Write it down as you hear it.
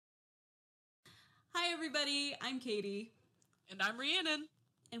Hi, everybody. I'm Katie. And I'm Rhiannon.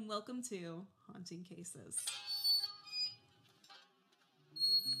 And welcome to Haunting Cases.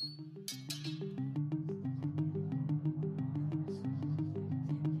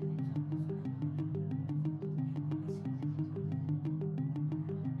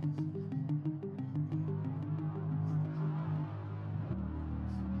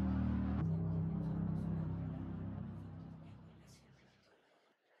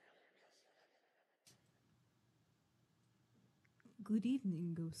 Good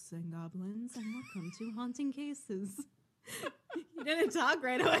evening, ghosts and goblins, and welcome to Haunting Cases. You didn't talk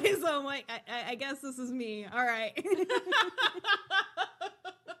right away, so I'm like, I guess this is me. All right.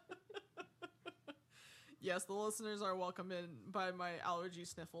 Yes, the listeners are welcome in by my allergy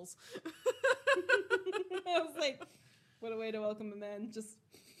sniffles. I was like, what a way to welcome them in. Just,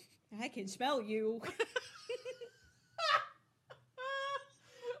 I can smell you.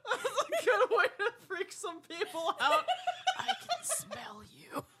 That's a good way to freak some people out. I can smell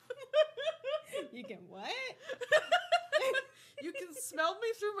you. You can what? You can smell me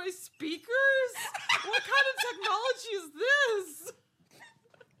through my speakers? What kind of technology is this?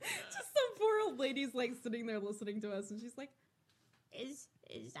 Just some poor old lady's like sitting there listening to us, and she's like, Is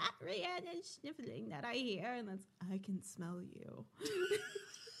that Rhiannon sniffling that I hear? And that's, I can smell you.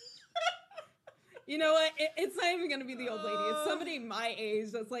 You know what? It's not even going to be the old lady. It's somebody my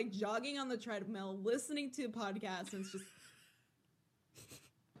age that's like jogging on the treadmill, listening to podcasts, and it's just,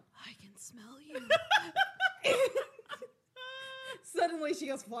 I can smell you. Suddenly she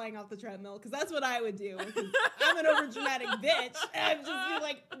goes flying off the treadmill, because that's what I would do. I'm an overdramatic bitch. And I'd just be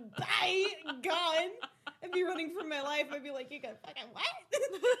like, bye, gone. I'd be running for my life. I'd be like, you got fucking what?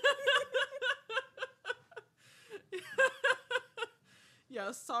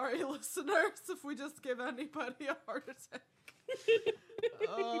 Yeah, sorry, listeners, if we just give anybody a heart attack.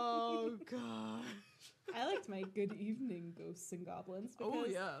 Oh, God. I liked my good evening, ghosts and goblins. Oh,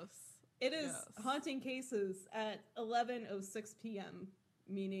 yes. It is Haunting Cases at 11:06 p.m.,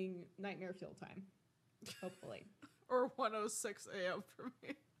 meaning Nightmare Fuel time, hopefully. Or 1:06 a.m. for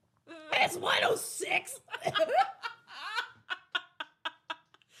me. It's 1:06!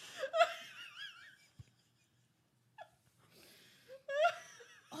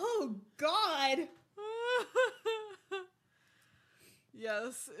 Oh, God!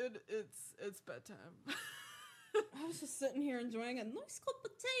 Yes, it's bedtime. I was just sitting here enjoying a nice cup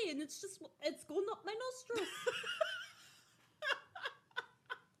of tea, and it's going up my nostrils.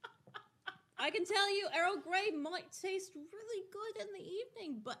 I can tell you, Earl Grey might taste really good in the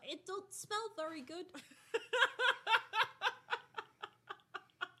evening, but it don't smell very good.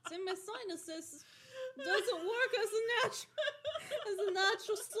 It's in my sinuses. Doesn't work as a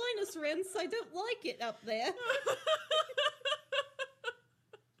natural sinus rinse. I don't like it up there.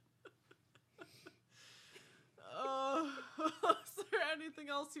 Is there anything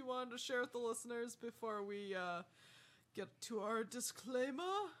else you wanted to share with the listeners before we get to our disclaimer?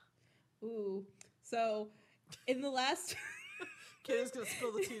 Ooh, so in the last... Katie's gonna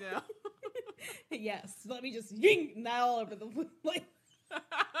spill the tea now. Yes, let me just ying that all over the place.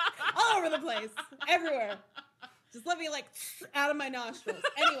 All over the place. Everywhere. Just let me like out of my nostrils.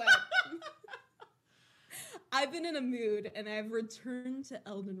 Anyway. I've been in a mood and I've returned to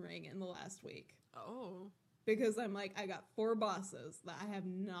Elden Ring in the last week. Oh. Because I'm like, I got 4 bosses that I have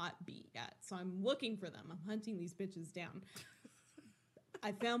not beat yet. So I'm looking for them. I'm hunting these bitches down.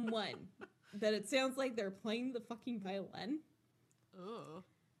 I found one that it sounds like they're playing the fucking violin. Oh.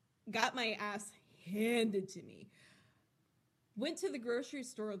 Got my ass handed to me. Went to the grocery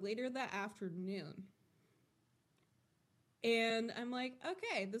store later that afternoon. And I'm like,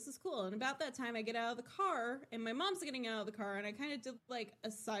 okay, this is cool. And about that time, I get out of the car, and my mom's getting out of the car, and I kind of did like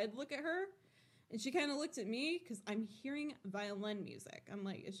a side look at her. And she kind of looked at me because I'm hearing violin music. I'm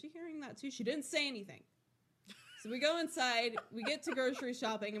like, is she hearing that too? She didn't say anything. So we go inside, we get to grocery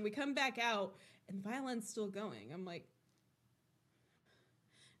shopping, and we come back out, and the violin's still going. I'm like,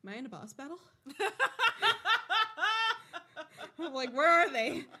 am I in a boss battle? I'm like, where are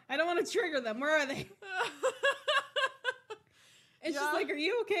they? I don't want to trigger them. Where are they? And she's like, are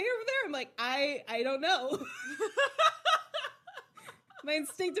you okay over there? I'm like, I don't know. My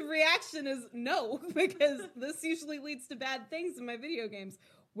instinctive reaction is no, because this usually leads to bad things in my video games.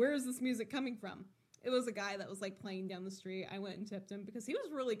 Where is this music coming from? It was a guy that was like playing down the street. I went and tipped him because he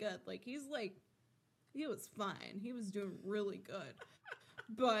was really good. Like, he was fine. He was doing really good.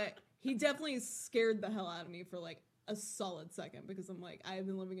 But he definitely scared the hell out of me for like a solid second, because I'm like, I've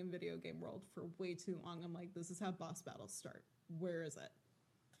been living in video game world for way too long. I'm like, this is how boss battles start. Where is it?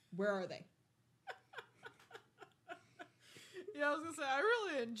 Where are they? Yeah, I was gonna say, I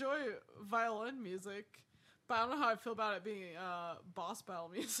really enjoy violin music, but I don't know how I feel about it being boss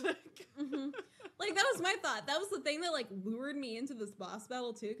battle music. Mm-hmm. Like, that was my thought. That was the thing that, like, lured me into this boss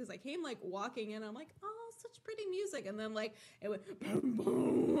battle, too, because I came, like, walking in, I'm like, oh, such pretty music, and then, like, it went boom,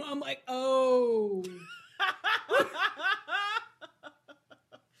 boom. I'm like, oh.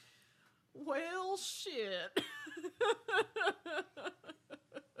 Well, shit.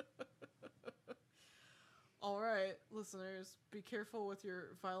 All right, listeners, be careful with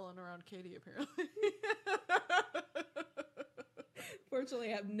your violin around Katie, apparently.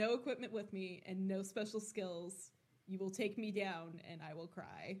 Fortunately, I have no equipment with me and no special skills. You will take me down and I will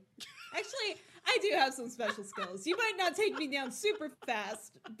cry. Actually, I do have some special skills. You might not take me down super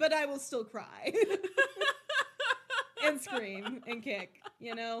fast, but I will still cry. And scream and kick,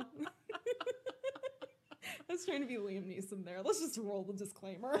 you know? I was trying to be Liam Neeson there. Let's just roll the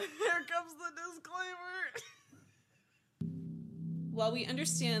disclaimer. Here comes the disclaimer. While we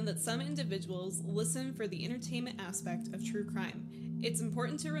understand that some individuals listen for the entertainment aspect of true crime, it's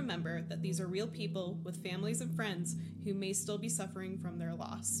important to remember that these are real people with families and friends who may still be suffering from their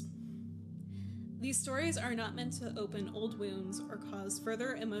loss. These stories are not meant to open old wounds or cause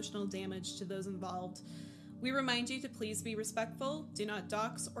further emotional damage to those involved. We remind you to please be respectful, do not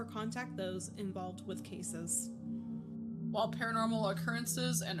dox or contact those involved with cases. While paranormal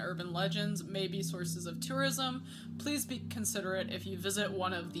occurrences and urban legends may be sources of tourism, please be considerate if you visit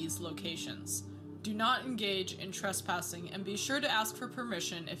one of these locations. Do not engage in trespassing and be sure to ask for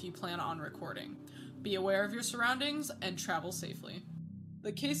permission if you plan on recording. Be aware of your surroundings and travel safely.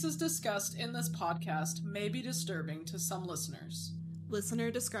 The cases discussed in this podcast may be disturbing to some listeners.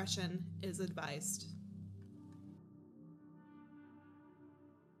 Listener discretion is advised.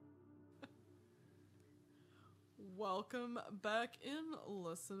 Welcome back in,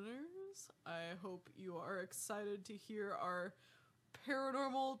 listeners. I hope you are excited to hear our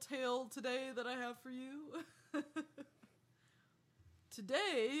paranormal tale today that I have for you.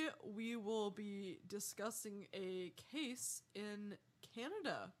 Today, we will be discussing a case in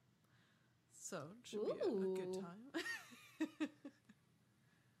Canada. So, it should be a good time.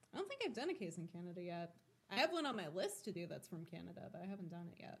 I don't think I've done a case in Canada yet. I have one on my list to do that's from Canada, but I haven't done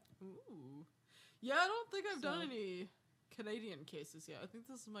it yet. Ooh. Yeah, I don't think I've done any Canadian cases yet. I think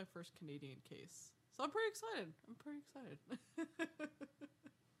this is my first Canadian case. So I'm pretty excited.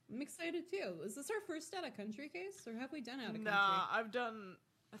 I'm excited too. Is this our first out of country case, or have we done out of country? Nah, I've done,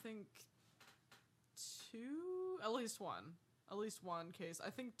 I think, at least one case.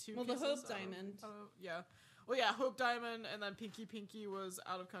 I think two well, cases. the Hope Diamond. Yeah. Well, yeah, Hope Diamond, and then Pinky Pinky was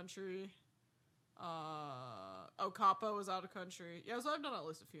out of country. Okapa was out of country. Yeah, so I've done at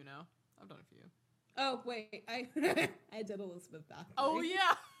least a few now. I've done a few. Oh, wait, I did Elizabeth Bathory. Oh,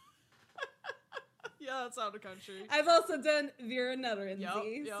 yeah! Yeah, that's out of country. I've also done Vera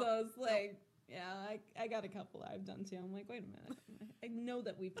Nutternzy, yep, so it's like, yeah, I got a couple I've done too. I'm like, wait a minute. I know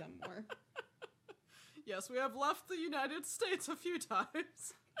that we've done more. Yes, we have left the United States a few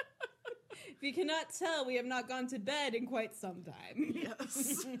times. If you cannot tell, we have not gone to bed in quite some time.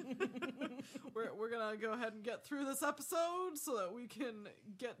 Yes. We're gonna go ahead and get through this episode so that we can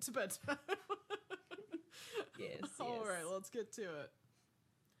get to bedtime. Yes. All right, let's get to it.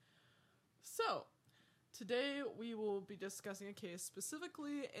 So, today we will be discussing a case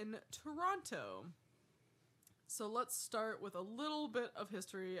specifically in Toronto. So let's start with a little bit of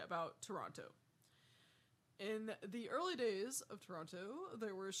history about Toronto. In the early days of Toronto,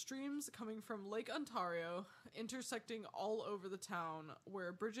 there were streams coming from Lake Ontario intersecting all over the town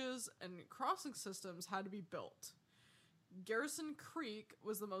where bridges and crossing systems had to be built. Garrison Creek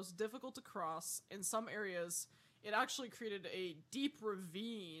was the most difficult to cross. In some areas, it actually created a deep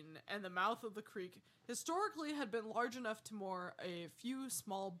ravine, and the mouth of the creek historically had been large enough to moor a few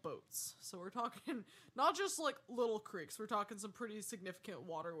small boats. So we're talking not just like little creeks, we're talking some pretty significant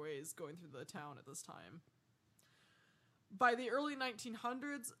waterways going through the town at this time. By the early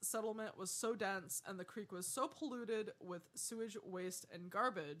 1900s, settlement was so dense and the creek was so polluted with sewage, waste, and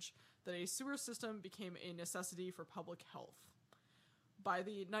garbage that a sewer system became a necessity for public health. By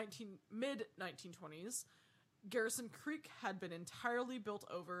the mid-1920s, Garrison Creek had been entirely built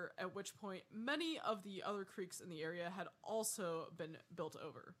over, at which point many of the other creeks in the area had also been built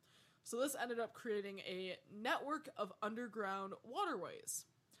over. So this ended up creating a network of underground waterways.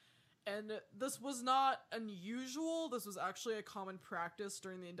 And this was not unusual. This was actually a common practice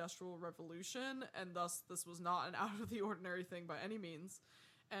during the Industrial Revolution, and thus this was not an out-of-the-ordinary thing by any means.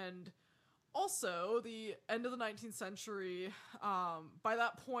 And also, the end of the 19th century, by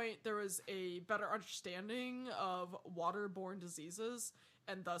that point, there was a better understanding of waterborne diseases.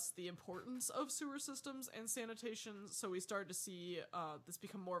 and thus the importance of sewer systems and sanitation. So we started to see this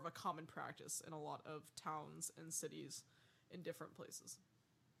become more of a common practice in a lot of towns and cities in different places.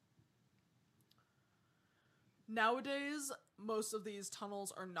 Nowadays, most of these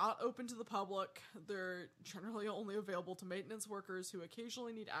tunnels are not open to the public. They're generally only available to maintenance workers who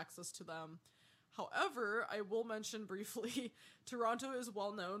occasionally need access to them. However, I will mention briefly, Toronto is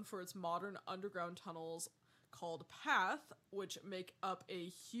well known for its modern underground tunnels called Path, which make up a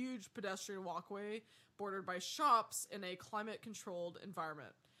huge pedestrian walkway bordered by shops in a climate-controlled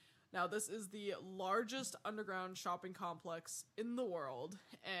environment. Now, this is the largest underground shopping complex in the world,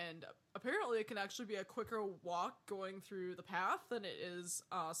 and apparently it can actually be a quicker walk going through the path than it is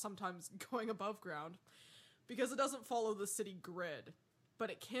sometimes going above ground, because it doesn't follow the city grid. But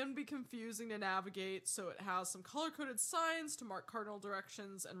it can be confusing to navigate, so it has some color-coded signs to mark cardinal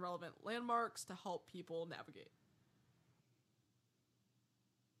directions and relevant landmarks to help people navigate.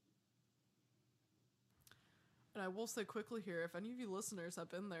 And I will say quickly here, if any of you listeners have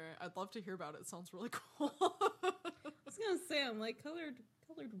been there, I'd love to hear about it. It sounds really cool. I was gonna say, I'm like, colored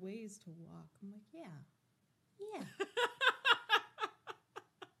ways to walk. I'm like, yeah.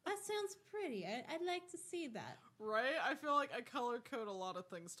 That sounds pretty. I'd like to see that. Right? I feel like I color code a lot of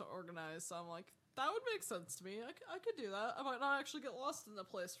things to organize, so I'm like, that would make sense to me. I could do that. I might not actually get lost in the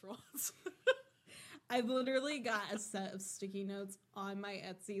place for once. I've literally got a set of sticky notes on my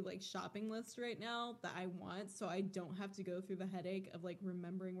Etsy like shopping list right now that I want, so I don't have to go through the headache of like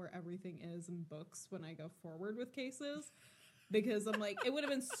remembering where everything is in books when I go forward with cases. Because I'm like, it would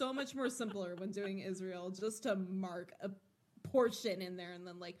have been so much more simpler when doing Israel just to mark a portion in there and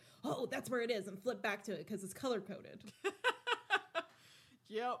then like, oh, that's where it is, and flip back to it because it's color coded.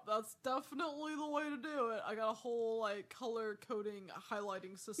 Yep, that's definitely the way to do it. I got a whole like color coding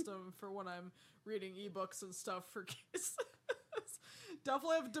highlighting system for when I'm reading ebooks and stuff for cases.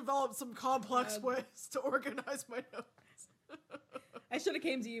 Definitely have developed some complex ways to organize my notes. I should have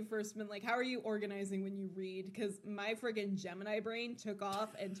came to you first and been like, how are you organizing when you read? Because my friggin' Gemini brain took off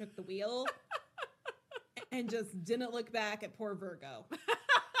and took the wheel and just didn't look back at poor Virgo.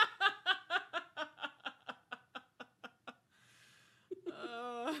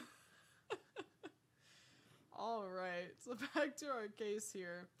 All right, so back to our case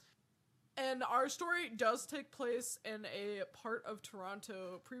here. And our story does take place in a part of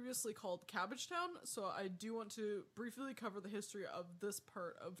Toronto previously called Cabbagetown, so I do want to briefly cover the history of this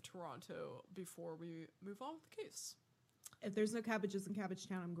part of Toronto before we move on with the case. If there's no cabbages in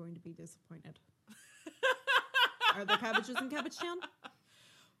Cabbagetown, I'm going to be disappointed. Are there cabbages in Cabbagetown?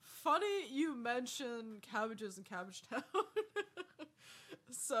 Funny you mention cabbages in Cabbagetown.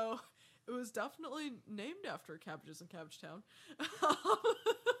 So, it was definitely named after cabbages in Cabbagetown.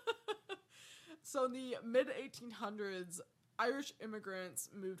 So in the mid-1800s, Irish immigrants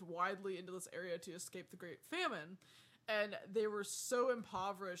moved widely into this area to escape the Great Famine, and they were so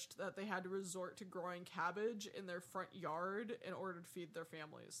impoverished that they had to resort to growing cabbage in their front yard in order to feed their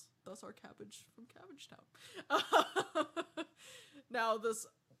families. Thus our cabbage from Cabbagetown. Now, this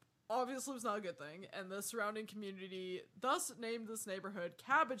obviously was not a good thing, and the surrounding community thus named this neighborhood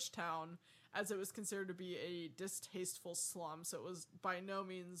Cabbagetown, as it was considered to be a distasteful slum. So it was by no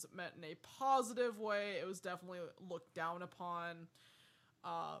means meant in a positive way. It was definitely looked down upon.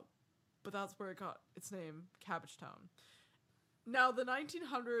 But that's where it got its name, Cabbagetown. Now, the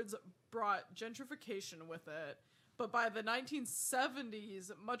 1900s brought gentrification with it, but by the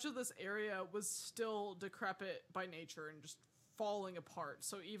 1970s, much of this area was still decrepit by nature and just falling apart.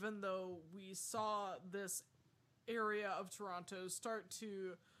 So even though we saw this area of Toronto start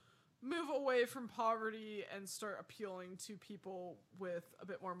to move away from poverty and start appealing to people with a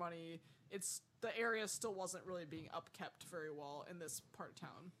bit more money, the area still wasn't really being upkept very well in this part of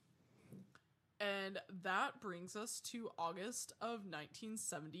town. And that brings us to August of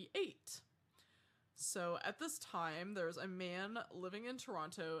 1978. So at this time, there's a man living in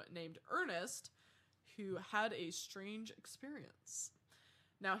Toronto named Ernest who had a strange experience.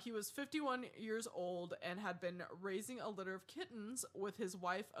 Now, he was 51 years old and had been raising a litter of kittens with his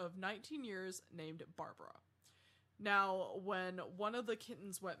wife of 19 years named Barbara. Now, when one of the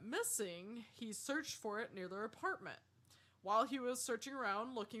kittens went missing, he searched for it near their apartment. While he was searching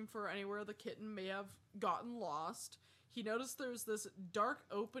around looking for anywhere the kitten may have gotten lost, he noticed there was this dark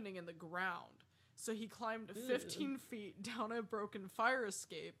opening in the ground. So he climbed 15 feet down a broken fire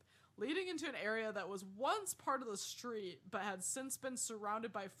escape, leading into an area that was once part of the street, but had since been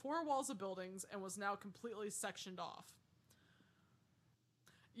surrounded by 4 walls of buildings and was now completely sectioned off.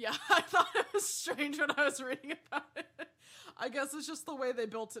 Yeah, I thought it was strange when I was reading about it. I guess it's just the way they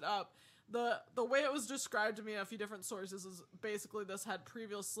built it up. The way it was described to me in a few different sources is basically this had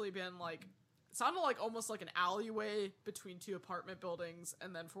previously been like, it sounded like almost like an alleyway between two apartment buildings,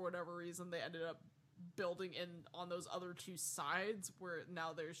 and then for whatever reason they ended up building in on those other two sides, where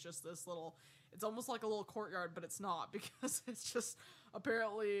now there's just this little, it's almost like a little courtyard, but it's not, because it's just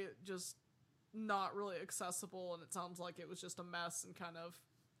apparently just not really accessible, and it sounds like it was just a mess and kind of,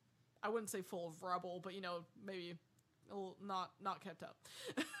 I wouldn't say full of rubble, but maybe a little not kept up.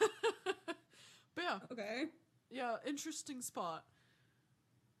 But yeah. Okay. Yeah, interesting spot.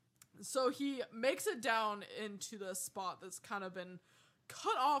 So he makes it down into the spot that's kind of been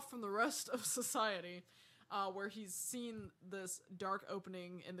cut off from the rest of society, where he's seen this dark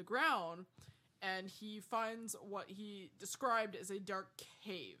opening in the ground, and he finds what he described as a dark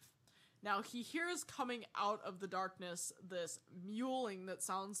cave. Now, he hears coming out of the darkness this mewling that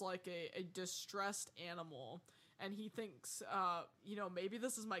sounds like a distressed animal. And he thinks, maybe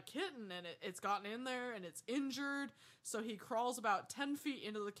this is my kitten and it's gotten in there and it's injured. So he crawls about 10 feet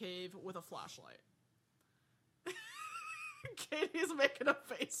into the cave with a flashlight. Katie's making a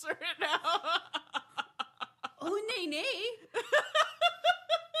face right now. Oh, nay, nay.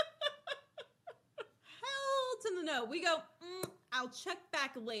 Hell to the no. We go, I'll check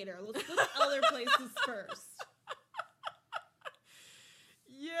back later. Let's look other places first.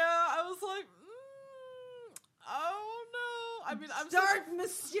 Yeah, I was like, oh no. I mean, I'm dark,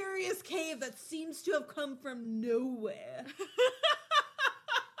 mysterious cave that seems to have come from nowhere.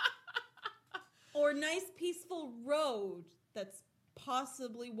 Or nice, peaceful road that's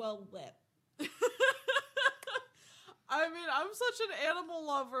possibly well lit. I mean, I'm such an animal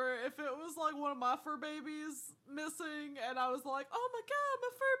lover. If it was like one of my fur babies missing and I was like, oh my god, my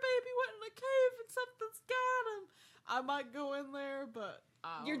fur baby went in a cave and something's got him, I might go in there, but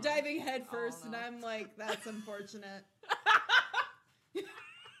you're diving head first, and I'm like, that's unfortunate.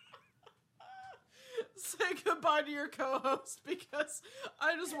 Say goodbye to your co-host, because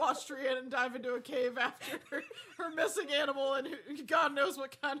I just watched Rhiannon dive into a cave after her missing animal, and God knows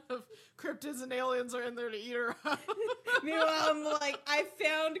what kind of cryptids and aliens are in there to eat her up. Meanwhile, I'm like, I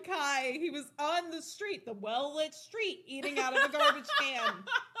found Kai. He was on the street, the well-lit street, eating out of a garbage can.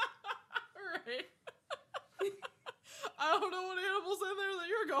 Right. I don't know what animal's in there that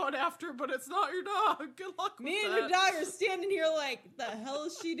you're going after, but it's not your dog. Good luck with Me and that. your dog are standing here like, the hell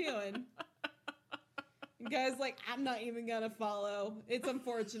is she doing? And Guy's like, I'm not even gonna follow. It's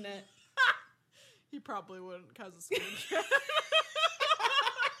unfortunate. He probably wouldn't, cause it's scared.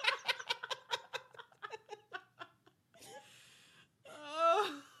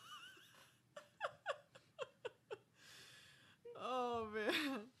 Oh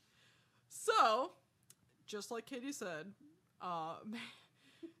man. So, just like Katie said,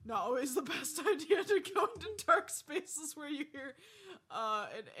 not always the best idea to go into dark spaces where you hear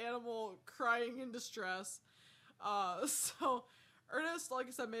an animal crying in distress. So Ernest, like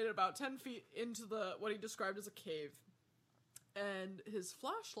I said, made it about 10 feet into what he described as a cave, and his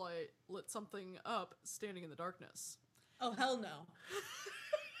flashlight lit something up standing in the darkness. Oh, hell no.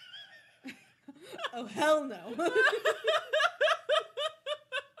 Oh, hell no.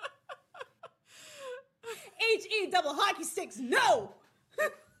 H-E double hockey sticks, no!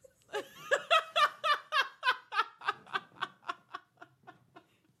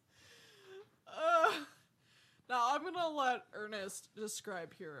 Now I'm gonna let Ernest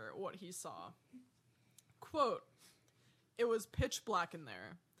describe here what he saw. Quote, "It was pitch black in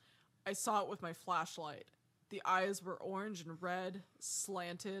there. I saw it with my flashlight. The eyes were orange and red,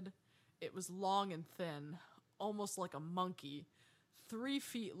 slanted. It was long and thin, almost like a monkey. 3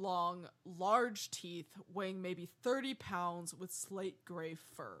 feet long, large teeth, weighing maybe 30 pounds with slate gray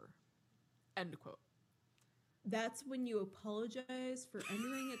fur." End quote. That's when you apologize for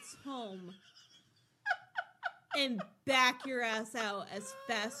entering its home and back your ass out as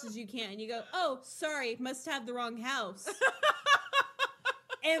fast as you can. You go, oh, sorry, must have the wrong house.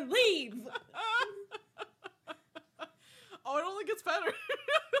 And leave. Oh, it only gets better.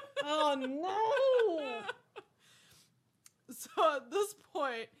 Oh, no. So at this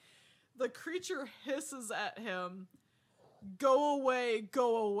point, the creature hisses at him, "Go away,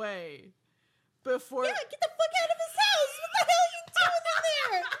 go away." Before Yeah, get the fuck out of his house. What the hell are you doing in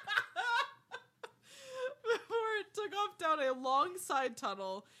there? Before it took off down a long side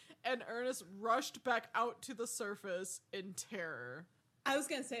tunnel, and Ernest rushed back out to the surface in terror. I was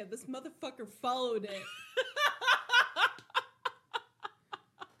going to say, this motherfucker followed it.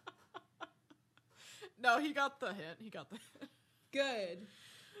 No, he got the hint. Good.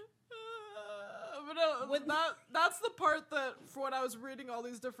 But no, that's the part that, for when I was reading all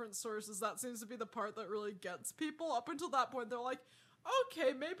these different sources, that seems to be the part that really gets people. Up until that point, they're like,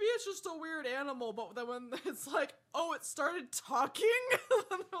 okay, maybe it's just a weird animal, but then when it's like, oh, it started talking,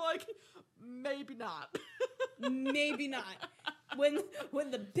 then they're like, maybe not. Maybe not.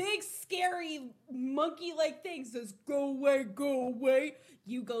 When the big scary monkey like thing says go away,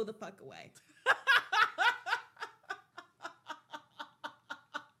 you go the fuck away.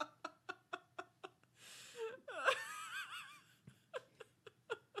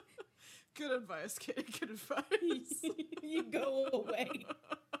 Good advice, Kitty. Good advice. You go away.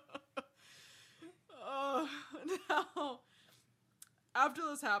 Now, after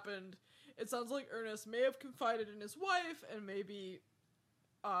this happened, it sounds like Ernest may have confided in his wife and maybe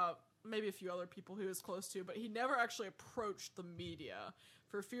a few other people he was close to, but he never actually approached the media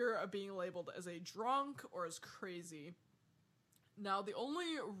for fear of being labeled as a drunk or as crazy. Now, the only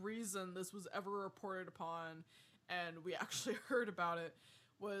reason this was ever reported upon, and we actually heard about it,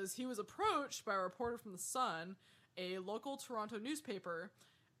 was he was approached by a reporter from The Sun, a local Toronto newspaper,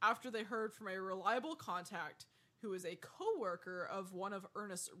 after they heard from a reliable contact who was a co-worker of one of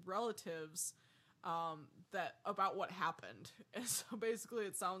Ernest's relatives that about what happened. And so basically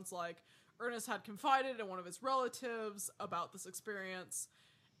it sounds like Ernest had confided in one of his relatives about this experience,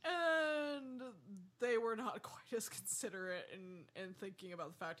 and they were not quite as considerate in thinking about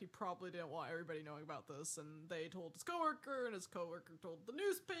the fact he probably didn't want everybody knowing about this, and they told his coworker, and his coworker told the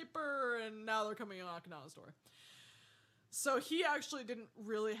newspaper, and now they're coming and knocking on his door. So he actually didn't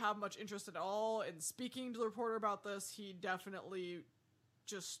really have much interest at all in speaking to the reporter about this. He definitely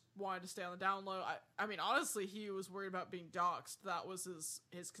just wanted to stay on the down low. I mean, honestly, he was worried about being doxxed. That was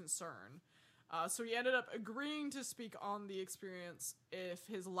his concern. So he ended up agreeing to speak on the experience if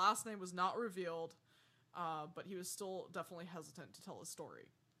his last name was not revealed, but he was still definitely hesitant to tell his story.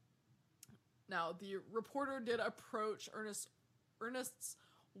 Now, the reporter did approach Ernest's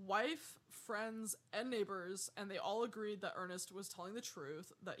wife, friends, and neighbors, and they all agreed that Ernest was telling the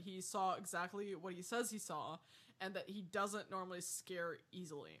truth, that he saw exactly what he says he saw, and that he doesn't normally scare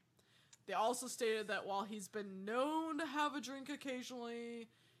easily. They also stated that while he's been known to have a drink occasionally,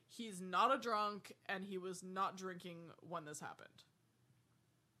 he's not a drunk, and he was not drinking when this happened.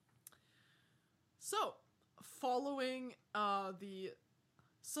 So, following the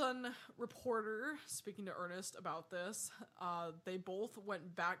Sun reporter speaking to Ernest about this, they both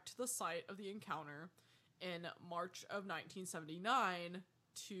went back to the site of the encounter in March of 1979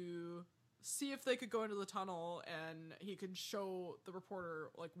 to see if they could go into the tunnel and he could show the reporter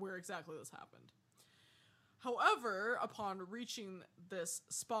like where exactly this happened. However, upon reaching this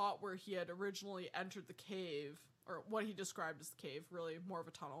spot where he had originally entered the cave, or what he described as the cave, really more of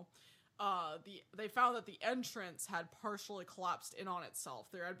a tunnel, they found that the entrance had partially collapsed in on itself.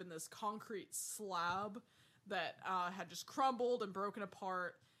 There had been this concrete slab that had just crumbled and broken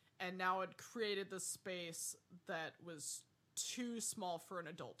apart, and now had created this space that was too small for an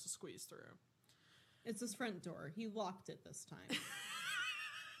adult to squeeze through. It's his front door. He locked it this time.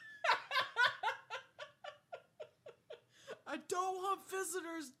 I don't want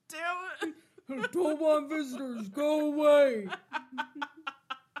visitors, damn it! I don't want visitors. Go away.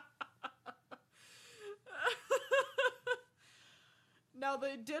 Now,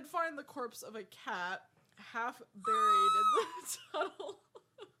 they did find the corpse of a cat half buried in the tunnel.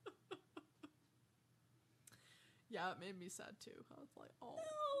 Yeah, it made me sad too. I was like, oh. No,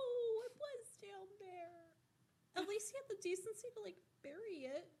 it was down there. At least he had the decency to like bury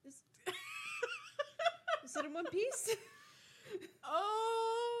it. Is it in one piece?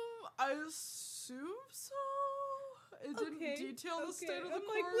 I assume so. It didn't detail the state of the corpse.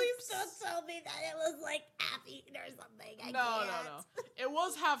 I'm like, please don't tell me that it was like half eaten or something. No. It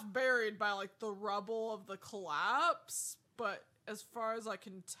was half buried by like the rubble of the collapse, but as far as I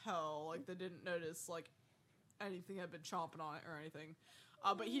can tell, like they didn't notice like anything had been chomping on it or anything.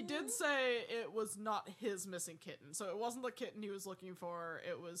 But he did say it was not his missing kitten, so it wasn't the kitten he was looking for.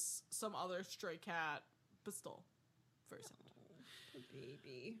 It was some other stray cat, but still very sad. Poor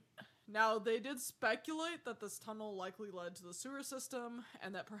baby. Now, they did speculate that this tunnel likely led to the sewer system,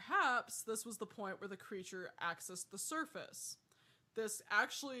 and that perhaps this was the point where the creature accessed the surface. This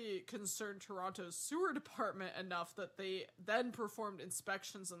actually concerned Toronto's sewer department enough that they then performed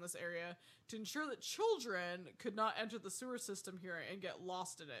inspections in this area to ensure that children could not enter the sewer system here and get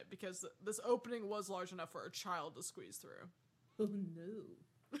lost in it, because this opening was large enough for a child to squeeze through. Oh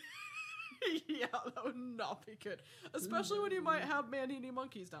no. Yeah, that would not be good. Especially when you might have man-eating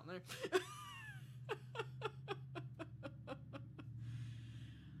monkeys down there.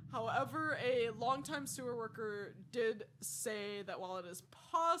 However, a longtime sewer worker did say that while it is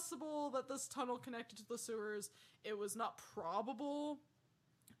possible that this tunnel connected to the sewers, it was not probable,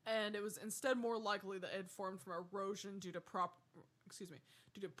 and it was instead more likely that it had formed from erosion due to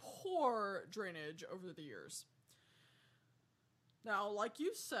due to poor drainage over the years. Now, like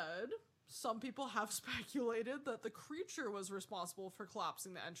you said, some people have speculated that the creature was responsible for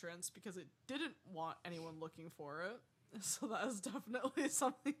collapsing the entrance because it didn't want anyone looking for it. So that is definitely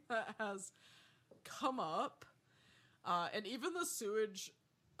something that has come up. And even the sewage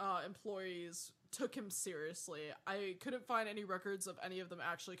employees took him seriously. I couldn't find any records of any of them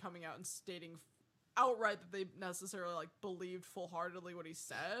actually coming out and stating outright that they necessarily like believed full-heartedly what he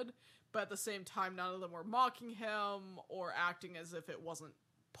said, but at the same time none of them were mocking him or acting as if it wasn't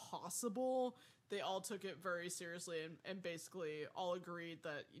possible. They all took it very seriously and basically all agreed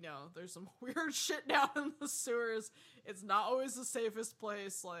that, you know, there's some weird shit down in the sewers. It's not always the safest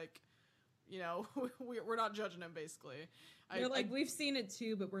place. Like, you know, we're not judging him, basically. They're like, we've seen it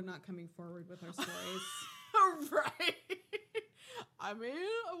too, but we're not coming forward with our stories. Right. I mean,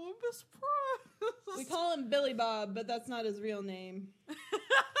 I wouldn't be surprised. We call him Billy Bob, but that's not his real name.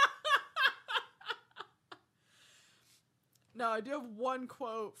 Now, I do have one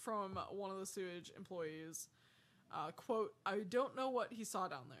quote from one of the sewage employees. Quote, "I don't know what he saw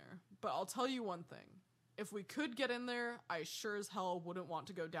down there, but I'll tell you one thing. If we could get in there, I sure as hell wouldn't want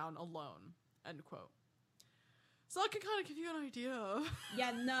to go down alone." End quote. So that can kind of give you an idea of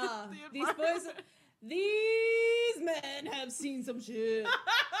Yeah, nah. the These boys, these men have seen some shit.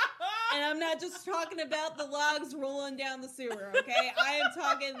 And I'm not just talking about the logs rolling down the sewer, okay? I am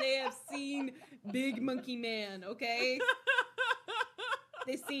talking they have seen Big Monkey Man, okay?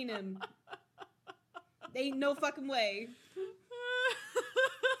 They seen him. They ain't no fucking way.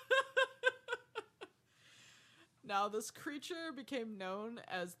 Now, this creature became known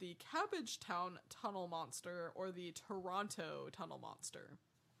as the Cabbagetown Tunnel Monster or the Toronto Tunnel Monster.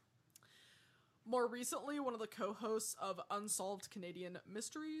 More recently, one of the co-hosts of Unsolved Canadian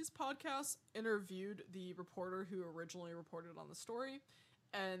Mysteries podcast interviewed the reporter who originally reported on the story,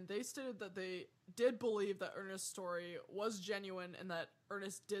 and they stated that they did believe that Ernest's story was genuine and that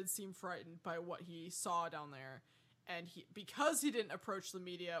Ernest did seem frightened by what he saw down there. And because he didn't approach the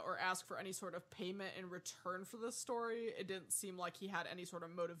media or ask for any sort of payment in return for this story, it didn't seem like he had any sort of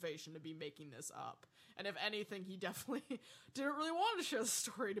motivation to be making this up. And if anything, he definitely didn't really want to share the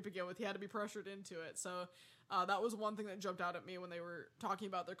story to begin with. He had to be pressured into it. So that was one thing that jumped out at me when they were talking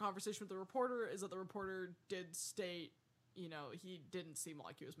about their conversation with the reporter, is that the reporter did state, you know, he didn't seem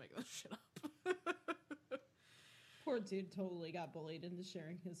like he was making this shit up. Poor dude totally got bullied into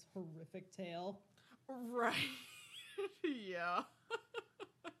sharing his horrific tale. Right. Yeah.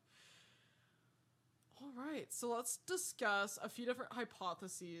 Alright, so let's discuss a few different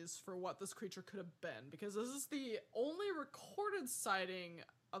hypotheses for what this creature could have been, because this is the only recorded sighting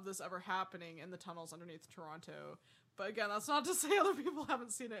of this ever happening in the tunnels underneath Toronto. But again, that's not to say other people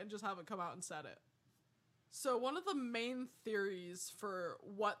haven't seen it and just haven't come out and said it. So one of the main theories for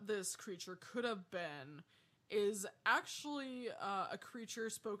what this creature could have been is actually a creature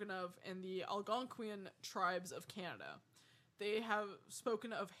spoken of in the Algonquian tribes of Canada. They have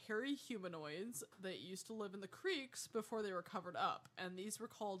spoken of hairy humanoids that used to live in the creeks before they were covered up, and these were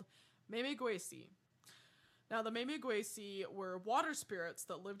called Memegwesi. Now, the Memegwesi were water spirits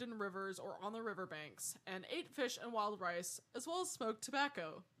that lived in rivers or on the riverbanks and ate fish and wild rice, as well as smoked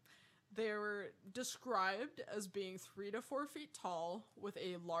tobacco. They were described as being 3 to 4 feet tall, with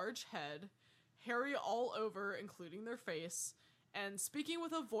a large head, hairy all over, including their face, and speaking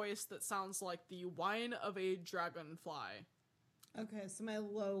with a voice that sounds like the whine of a dragonfly. Okay, so my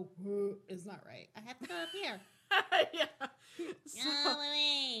low is not right. I have to go up here. Yeah. Go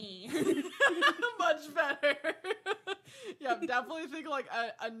away. Much better. Yeah, definitely think like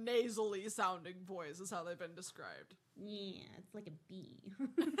a nasally sounding voice is how they've been described. Yeah, it's like a bee.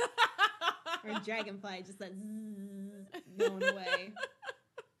 Or a dragonfly, just that zzz going away.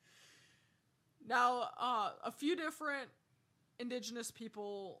 Now, a few different indigenous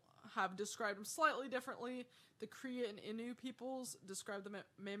people have described them slightly differently. The Cree and Innu peoples describe the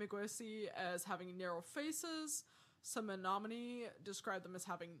Memegwesi as having narrow faces. Some Menominee describe them as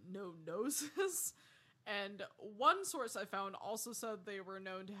having no noses. And one source I found also said they were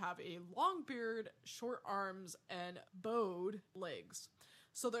known to have a long beard, short arms, and bowed legs.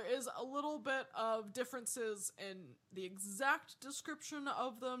 So there is a little bit of differences in the exact description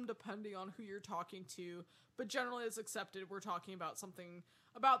of them depending on who you're talking to, but generally it's accepted we're talking about something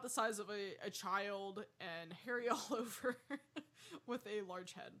about the size of a child and hairy all over with a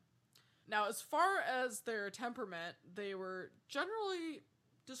large head. Now, as far as their temperament, they were generally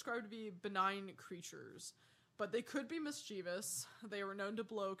described to be benign creatures, but they could be mischievous. They were known to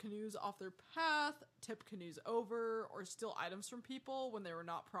blow canoes off their path, tip canoes over, or steal items from people when they were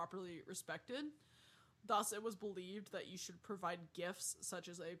not properly respected. Thus, it was believed that you should provide gifts such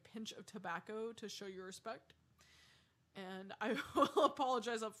as a pinch of tobacco to show your respect. And I will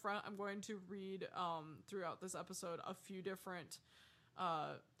apologize up front. I'm going to read throughout this episode a few different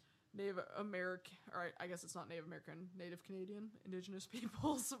Native American, or I guess it's not Native American, Native Canadian, Indigenous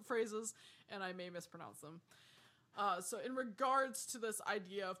people's phrases, and I may mispronounce them. So in regards to this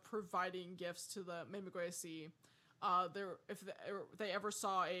idea of providing gifts to the Memegwesi, if they ever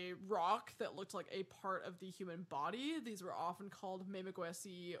saw a rock that looked like a part of the human body, these were often called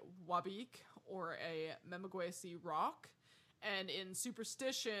Memegwesi Wabik, or a Memegwesi rock. And in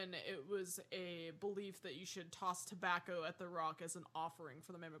superstition, it was a belief that you should toss tobacco at the rock as an offering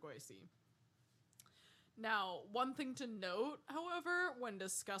for the Memegwesi. Now, one thing to note, however, when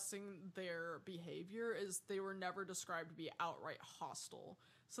discussing their behavior is they were never described to be outright hostile.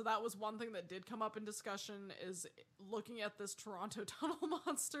 So that was one thing that did come up in discussion, is looking at this Toronto Tunnel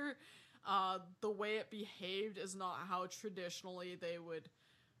monster. The way it behaved is not how traditionally they would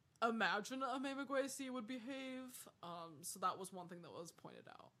imagine a Memegwesi would behave. So that was one thing that was pointed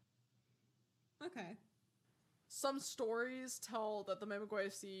out. Okay. Some stories tell that the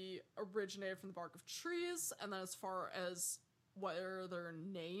Memegwesi originated from the bark of trees, and then as far as where their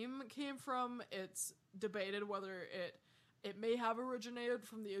name came from, it's debated whether it may have originated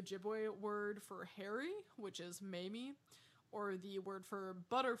from the Ojibwe word for hairy, which is memi, or the word for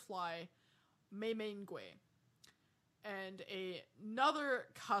butterfly, memengwe. And another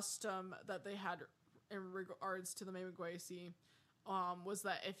custom that they had in regards to the Memegwesi was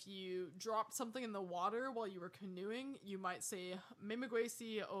that if you dropped something in the water while you were canoeing, you might say,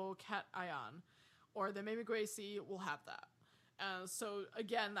 Memegwesi o kat ayan, or the Memegwesi will have that. So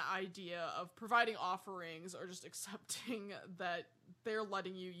again, the idea of providing offerings or just accepting that they're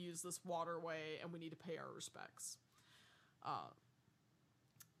letting you use this waterway and we need to pay our respects.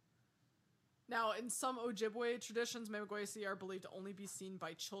 Now, in some Ojibwe traditions, Memegwesi are believed to only be seen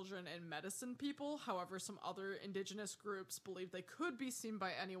by children and medicine people. However, some other indigenous groups believe they could be seen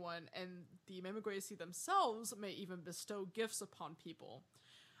by anyone, and the Memegwesi themselves may even bestow gifts upon people.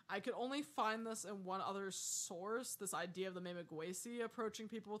 I could only find this in one other source, this idea of the Memegwesi approaching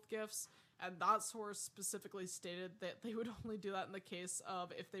people with gifts, and that source specifically stated that they would only do that in the case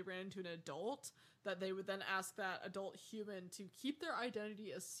of if they ran into an adult, that they would then ask that adult human to keep their identity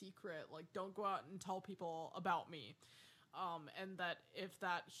a secret, like, don't go out and tell people about me. And that if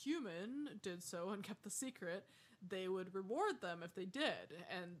that human did so and kept the secret, they would reward them if they did.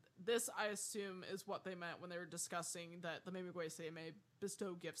 And this, I assume, is what they meant when they were discussing that the Memegwesi may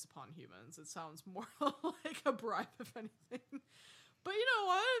bestow gifts upon humans. It sounds more like a bribe, if anything. But you know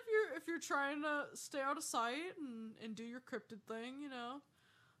what? If you're trying to stay out of sight and do your cryptid thing, you know,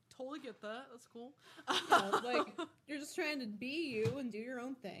 totally get that. That's cool. Yeah, like, you're just trying to be you and do your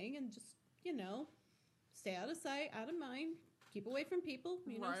own thing and just, you know, stay out of sight, out of mind, keep away from people.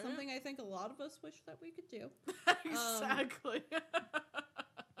 You know, Right. something I think a lot of us wish that we could do. Exactly.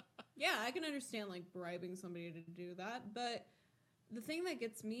 Yeah, I can understand, like, bribing somebody to do that, but the thing that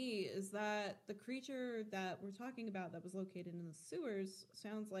gets me is that the creature that we're talking about that was located in the sewers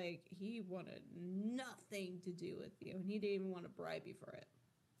sounds like he wanted nothing to do with you, and he didn't even want to bribe you for it.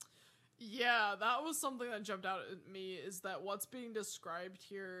 Yeah, that was something that jumped out at me, is that what's being described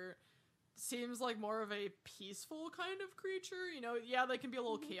here seems like more of a peaceful kind of creature. You know, yeah, they can be a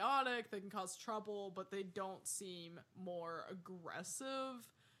little chaotic, they can cause trouble, but they don't seem more aggressive.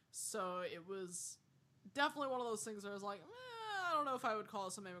 So it was definitely one of those things where I was like, I don't know if I would call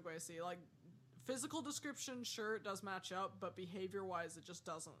this a Memegwesi. Like, physical description, sure, it does match up, but behavior-wise, it just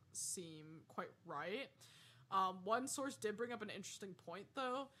doesn't seem quite right. One source did bring up an interesting point,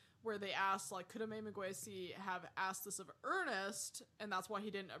 though, where they asked, like, could a Memegwesi have asked this of Ernest, and that's why he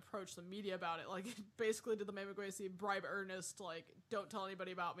didn't approach the media about it. Like, basically, did the Memegwesi bribe Ernest, like, don't tell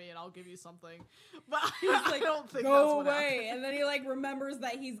anybody about me and I'll give you something? But I don't think that's go what away. happened. And then he, like, remembers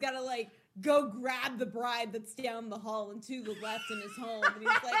that he's got to, like, go grab the bride that's down the hall and to the left in his home. And he's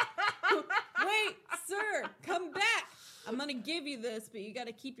like, wait, sir, come back. I'm going to give you this, but you got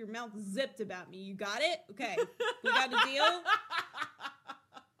to keep your mouth zipped about me. You got it? Okay. We got a deal?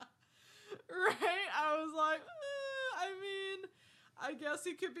 Right? I was like, I mean, I guess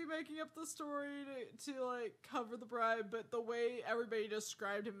he could be making up the story to like cover the bribe, but the way everybody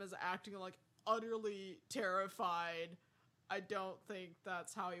described him as acting like utterly terrified, I don't think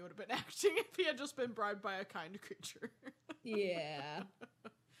that's how he would have been acting if he had just been bribed by a kind creature. Yeah.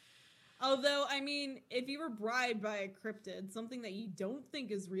 Although, I mean, if you were bribed by a cryptid, something that you don't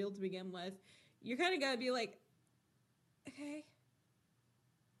think is real to begin with, you're kind of gotta be like, okay.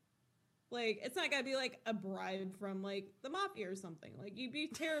 Like, it's not gonna be like a bribe from like the mafia or something. Like, you'd be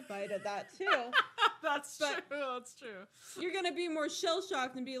terrified of that too. That's But- true. That's true. You're gonna be more shell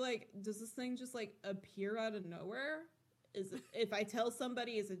shocked and be like, does this thing just like appear out of nowhere? Is it, if I tell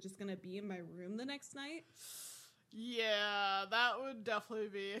somebody, is it just gonna be in my room the next night? Yeah, that would definitely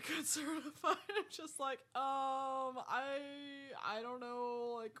be a concern of mine. Just like, I don't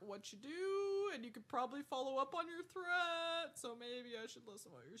know, like, what you do, and you could probably follow up on your threat, so maybe I should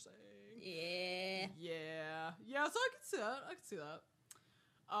listen to what you're saying. Yeah. Yeah, so I can see that. I can see that.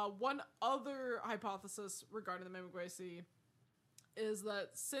 One other hypothesis regarding the Mimigwesi is that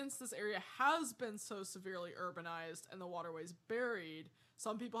since this area has been so severely urbanized and the waterways buried,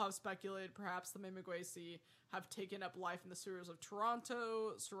 some people have speculated perhaps the Mimigwesi have taken up life in the sewers of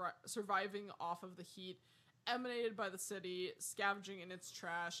Toronto, surviving off of the heat emanated by the city, scavenging in its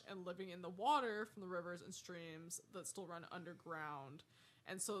trash, and living in the water from the rivers and streams that still run underground.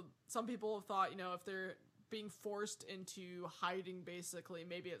 And so some people have thought, if they're being forced into hiding, basically,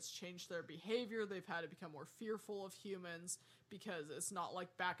 maybe it's changed their behavior. They've had to become more fearful of humans because it's not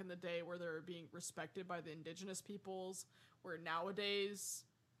like back in the day where they're being respected by the indigenous peoples, where nowadays,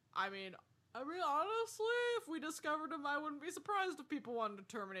 I mean, honestly, if we discovered them, I wouldn't be surprised if people wanted to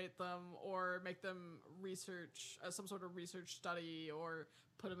terminate them or make them research, some sort of research study, or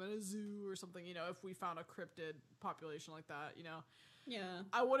put them in a zoo or something, if we found a cryptid population like that, Yeah.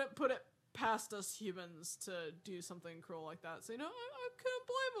 I wouldn't put it past us humans to do something cruel like that. So, I couldn't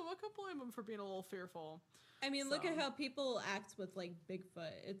blame them. I couldn't blame them for being a little fearful. I mean, look at So- how people act with like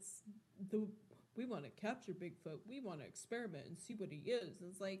Bigfoot. It's we want to capture Bigfoot. We want to experiment and see what he is.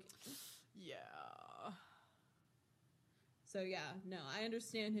 It's like, Yeah. so yeah, no, I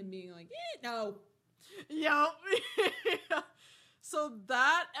understand him being like, no. Yeah. So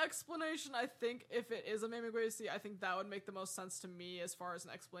that explanation, I think, if it is a Mimigwesi, I think that would make the most sense to me as far as an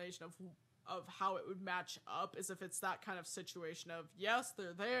explanation of how it would match up, is if it's that kind of situation of, yes,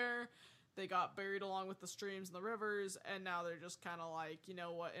 they're there, they got buried along with the streams and the rivers, and now they're just kind of like, you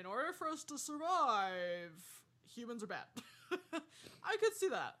know what, in order for us to survive, humans are bad. I could see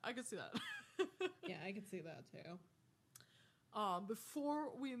that. Yeah, I could see that too. Before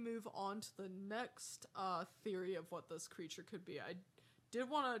we move on to the next theory of what this creature could be, I did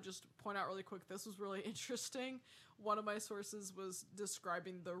want to just point out really quick, this was really interesting. One of my sources was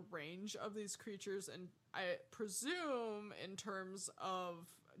describing the range of these creatures, and I presume in terms of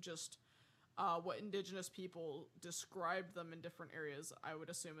just what indigenous people described them in different areas, I would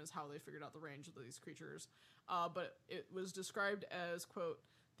assume is how they figured out the range of these creatures. But it was described as, quote,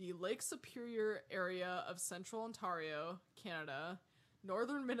 the Lake Superior area of central Ontario, Canada,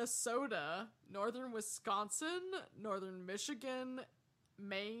 northern Minnesota, northern Wisconsin, northern Michigan,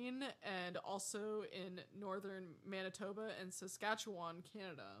 Maine, and also in northern Manitoba and Saskatchewan,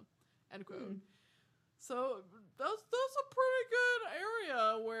 Canada, end quote. So that's a pretty good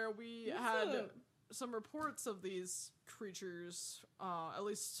area where we had some reports of these creatures, at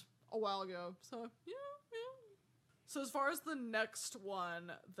least a while ago. So, yeah. So as far as the next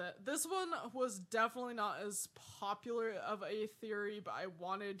one, this one was definitely not as popular of a theory, but I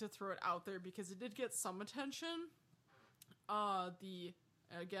wanted to throw it out there because it did get some attention.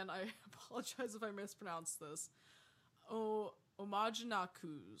 Again, I apologize if I mispronounce this,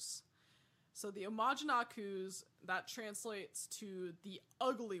 Omajinakus. So the Omajinakus, that translates to the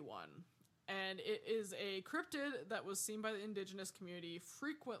ugly one. And it is a cryptid that was seen by the indigenous community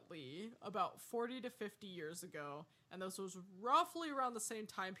frequently about 40 to 50 years ago. And this was roughly around the same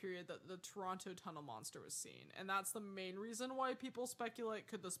time period that the Toronto Tunnel Monster was seen. And that's the main reason why people speculate,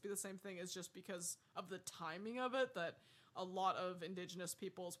 could this be the same thing, is just because of the timing of it, that a lot of indigenous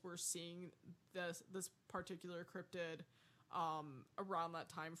peoples were seeing this particular cryptid around that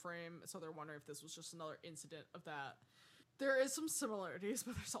time frame. So they're wondering if this was just another incident of that. There is some similarities,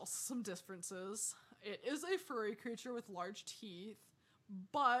 but there's also some differences. It is a furry creature with large teeth,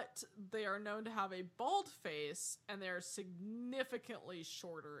 but they are known to have a bald face, and they are significantly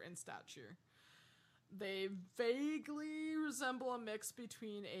shorter in stature. They vaguely resemble a mix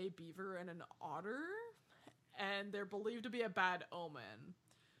between a beaver and an otter, and they're believed to be a bad omen.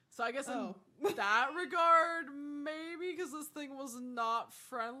 So I guess in that regard, maybe, because this thing was not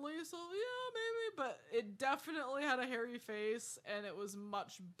friendly, so yeah, maybe, but it definitely had a hairy face, and it was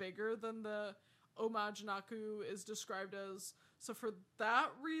much bigger than the Omajinaku is described as. So for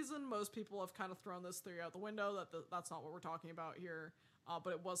that reason, most people have kind of thrown this theory out the window, that's not what we're talking about here,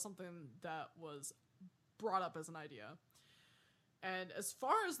 but it was something that was brought up as an idea. And as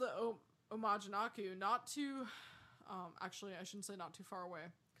far as the Omajinaku, not too, actually I shouldn't say not too far away,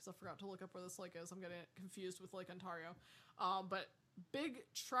 because I forgot to look up where this lake is. I'm getting confused with Lake Ontario. But Big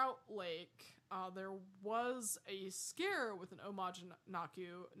Trout Lake, there was a scare with an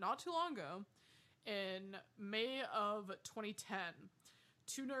Omogenaku not too long ago. In May of 2010,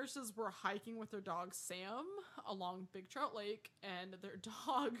 two nurses were hiking with their dog Sam along Big Trout Lake, and their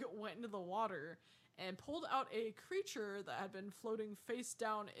dog went into the water and pulled out a creature that had been floating face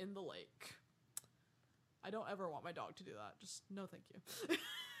down in the lake. I don't ever want my dog to do that. Just no thank you.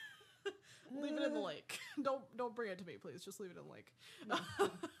 Leave it in the lake. Don't bring it to me, please. Just leave it in the lake. No.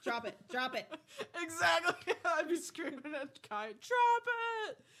 Drop it. Drop it. Exactly. I'd be screaming at Kai, drop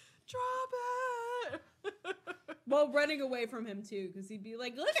it! Drop it! Well, running away from him too, because he'd be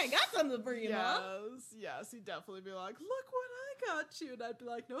like, "Look, I got something for you, Mom." Yes, he'd definitely be like, "Look what I got you," and I'd be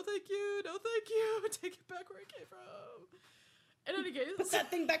like, "No, thank you, no, thank you. Take it back where it came from." In any case, Put that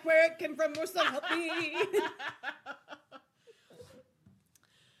thing back where it came from, or so help me.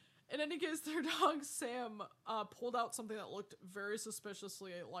 In any case, their dog Sam pulled out something that looked very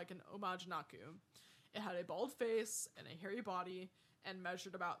suspiciously like an Omogenaku. It had a bald face and a hairy body, and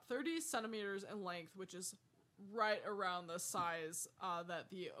measured about 30 centimeters in length, which is right around the size that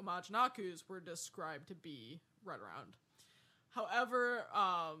the Omogenakus were described to be right around. However,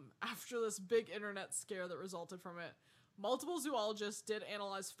 after this big internet scare that resulted from it, multiple zoologists did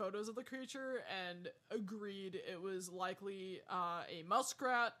analyze photos of the creature and agreed it was likely a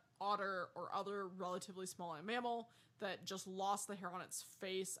muskrat, otter, or other relatively small mammal that just lost the hair on its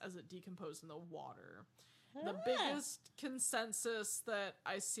face as it decomposed in the water. The biggest consensus that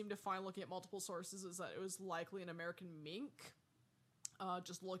I seem to find looking at multiple sources is that it was likely an American mink.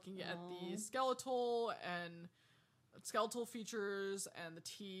 Just looking at the skeletal features and the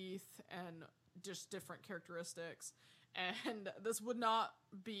teeth and just different characteristics. And this would not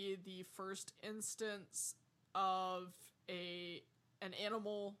be the first instance of an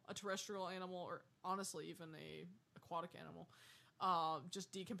animal, a terrestrial animal, or honestly even a aquatic animal,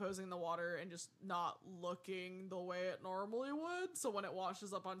 just decomposing in the water and just not looking the way it normally would. So when it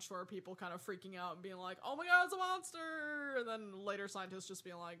washes up on shore, people kind of freaking out and being like, "Oh my god, it's a monster!" And then later scientists just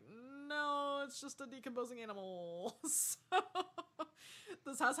being like, "No, it's just a decomposing animal." So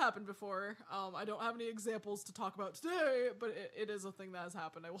this has happened before. I don't have any examples to talk about today, but it is a thing that has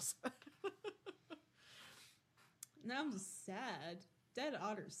happened, I will say. Now I'm just sad. Dead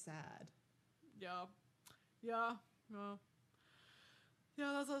otter's sad. Yeah.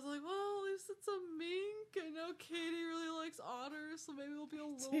 That's why I was like, well, at least it's a mink. I know Katie really likes otters, so maybe it'll be a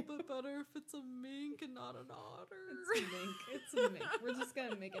little bit better if it's a mink and not an otter. It's a mink. It's a mink. We're just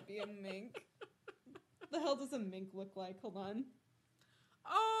gonna make it be a mink. The hell does a mink look like? Hold on.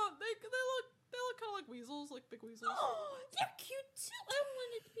 They look kind of like weasels, like big weasels. Oh, they're cute too. I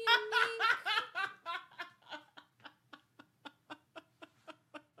want it to be a mink.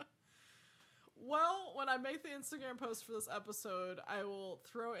 Well, when I make the Instagram post for this episode, I will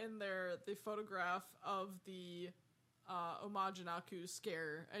throw in there the photograph of the Omogenaku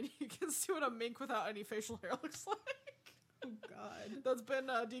scare, and you can see what a mink without any facial hair looks like. Oh, God. That's been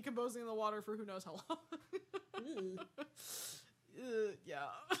decomposing in the water for who knows how long. Yeah.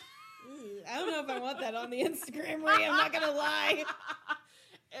 I don't know if I want that on the Instagram, Ray. I'm not gonna lie.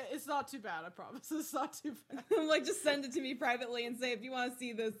 It's not too bad, I promise. It's not too bad. I'm like, just send it to me privately and say, if you want to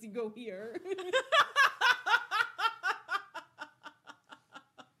see this, you go here.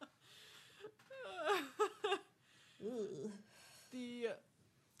 The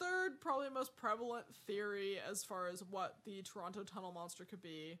third, probably most prevalent theory as far as what the Toronto Tunnel Monster could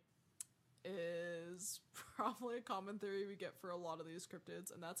be is probably a common theory we get for a lot of these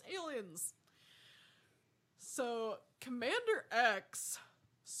cryptids, and that's aliens. So, Commander X,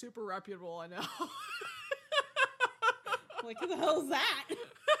 super reputable, I know. Like, who the hell is that?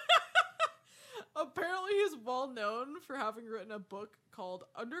 Apparently he's well known for having written a book called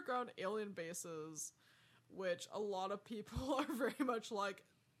Underground Alien Bases, which a lot of people are very much like,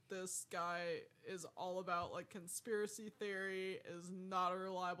 this guy is all about like conspiracy theory, is not a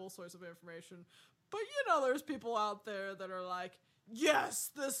reliable source of information. But you know, there's people out there that are like, yes,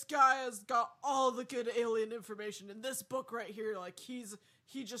 this guy has got all the good alien information in this book right here. Like he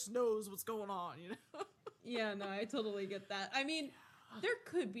just knows what's going on, you know? Yeah, no, I totally get that. I mean, there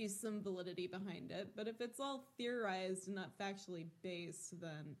could be some validity behind it, but if it's all theorized and not factually based,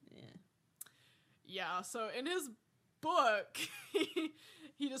 then Yeah, so in his book,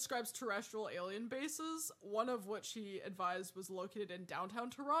 he describes terrestrial alien bases, one of which he advised was located in downtown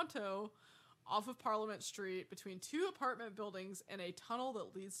Toronto, off of Parliament Street, between two apartment buildings and a tunnel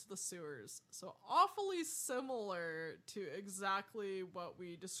that leads to the sewers. So awfully similar to exactly what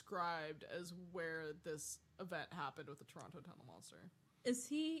we described as where this event happened with the Toronto Tunnel Monster. Is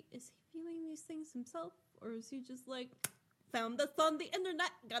he viewing these things himself, or is he just like, Found this on the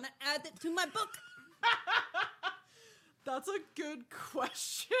internet. Gonna add it to my book. That's a good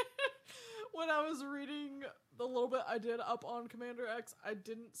question. When I was reading the little bit I did up on Commander X, I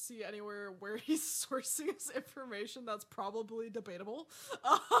didn't see anywhere where he's sourcing his information. That's probably debatable.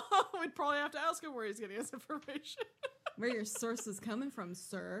 We'd probably have to ask him where he's getting his information. Where your source is coming from,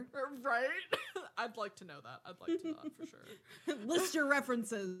 sir. Right? I'd like to know that. I'd like to know that for sure. List your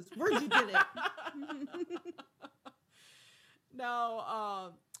references. Where'd you get it?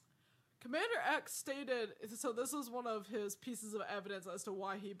 Now, Commander X stated, so this is one of his pieces of evidence as to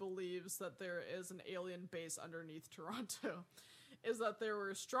why he believes that there is an alien base underneath Toronto, is that there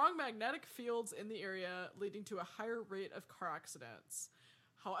were strong magnetic fields in the area leading to a higher rate of car accidents.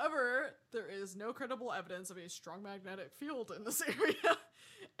 However, there is no credible evidence of a strong magnetic field in this area.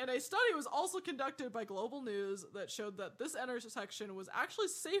 And a study was also conducted by Global News that showed that this intersection was actually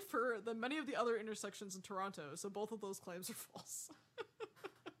safer than many of the other intersections in Toronto, so both of those claims are false.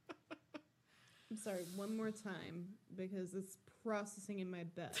 I'm sorry, one more time, because it's processing in my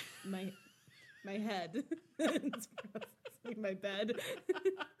bed. My head. It's processing in my bed.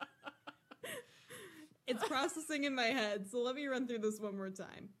 It's processing in my head, so let me run through this one more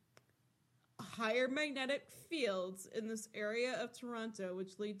time. Higher magnetic fields in this area of Toronto,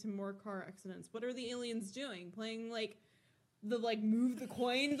 which lead to more car accidents. What are the aliens doing? Playing, like, the, like, move the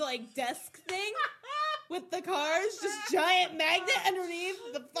coin, like, desk thing? With the cars? Just giant magnet underneath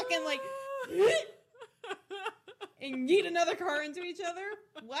the fucking, like... and yeet another car into each other?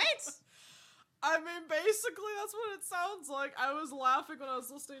 What? I mean, basically, that's what it sounds like. I was laughing when I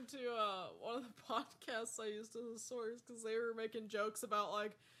was listening to one of the podcasts I used as a source, because they were making jokes about,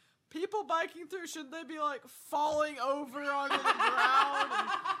 like, people biking through, should they be, like, falling over onto the ground, and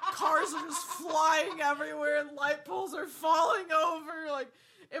cars are just flying everywhere, and light poles are falling over, like,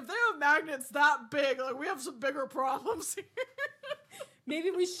 if they have magnets that big, like, we have some bigger problems here.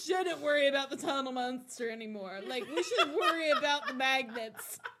 Maybe we shouldn't worry about the tunnel monster anymore. Like, we should worry about the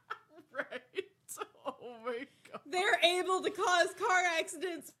magnets. Right. Oh my god. They're able to cause car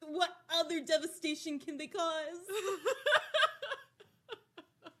accidents. What other devastation can they cause?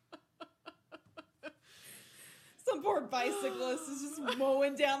 Some poor bicyclist is just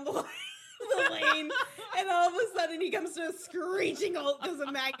mowing down the lane, and all of a sudden he comes to a screeching halt because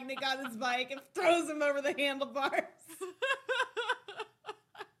a magnet got his bike and throws him over the handlebars.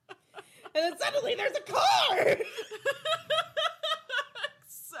 And then suddenly there's a car!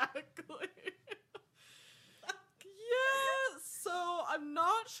 Exactly. Yeah, so I'm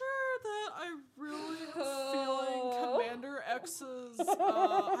not sure that I really am feeling Commander X's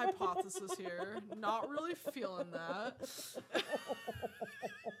hypothesis here. Not really feeling that.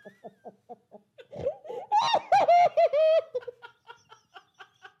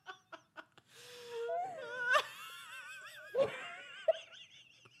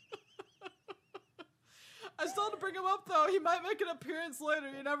 I still have to bring him up, though. He might make an appearance later.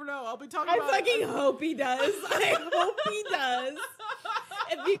 You never know. I'll be talking about... I fucking hope he does. I hope he does.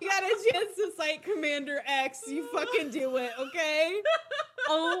 If you got a chance to cite Commander X, you fucking do it, okay?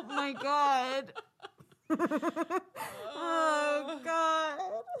 Oh my god. Oh god.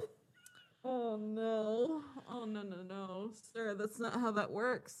 Oh no. Oh no. Sir, that's not how that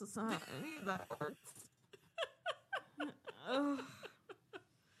works. That's not how any of that works. Ugh.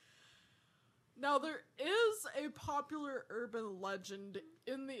 Now, there is a popular urban legend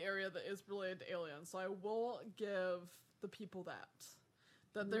in the area that is related to aliens, so I will give the people that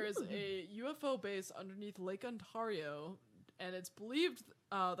there is a UFO base underneath Lake Ontario, and it's believed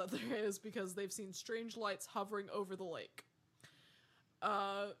that there is because they've seen strange lights hovering over the lake.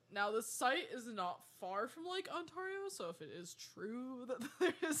 Now, this site is not far from Lake Ontario, so if it is true that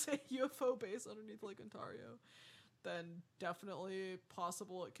there is a UFO base underneath Lake Ontario, then definitely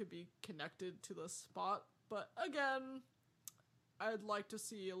possible it could be connected to the spot. But again, I'd like to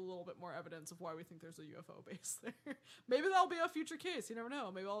see a little bit more evidence of why we think there's a UFO base there. Maybe that'll be a future case, you never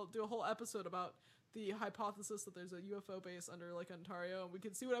know. Maybe I'll do a whole episode about the hypothesis that there's a UFO base under Lake Ontario, and we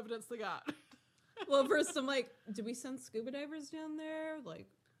can see what evidence they got. Well, first I'm like, do we send scuba divers down there? Like,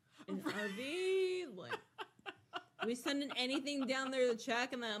 an RV? Like, are we sending anything down there to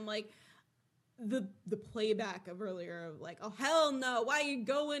check? And then I'm like, the playback of earlier, like, oh, hell no, why are you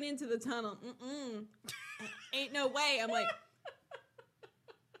going into the tunnel? Ain't no way. I'm like,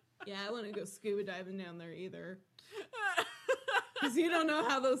 yeah, I want to go scuba diving down there either. Because you don't know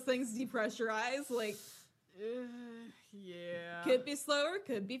how those things depressurize. Like, yeah. Could be slower,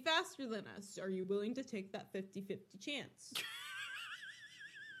 could be faster than us. Are you willing to take that 50-50 chance?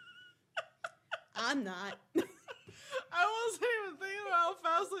 I'm not. I wasn't even thinking about how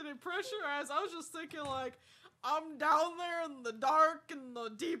fast they depressurize. I was just thinking, like, I'm down there in the dark and the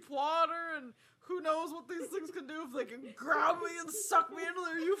deep water, and who knows what these things can do if they can grab me and suck me into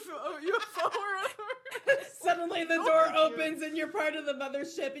their UFO or whatever. Suddenly the No, door thank you. opens and you're part of the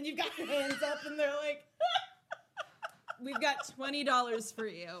mothership and you've got your hands up and they're like, we've got $20 for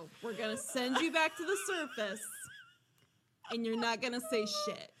you. We're going to send you back to the surface and you're not going to say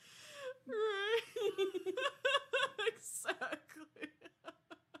shit. Right. Exactly.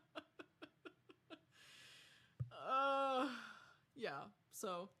 Yeah.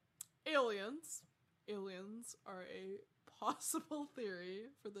 So, aliens are a possible theory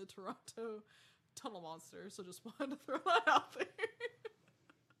for the Toronto tunnel monster. So just wanted to throw that out there.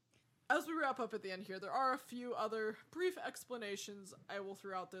 As we wrap up at the end here, there are a few other brief explanations I will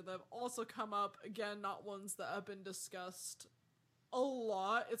throw out there that have also come up. Again, not ones that have been discussed a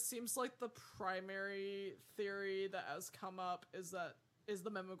lot. It seems like the primary theory that has come up is the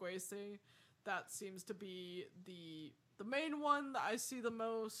Memoguese. That seems to be the main one that I see the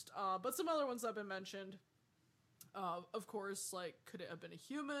most, but some other ones that have been mentioned. Of course, like, could it have been a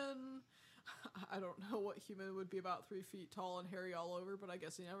human? I don't know what human would be about 3 feet tall and hairy all over, but I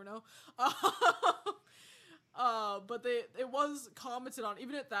guess you never know. But it was commented on,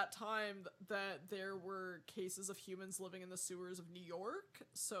 even at that time, that there were cases of humans living in the sewers of New York,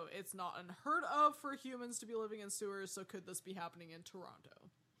 so it's not unheard of for humans to be living in sewers, so could this be happening in Toronto?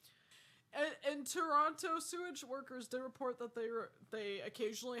 And Toronto sewage workers did report that they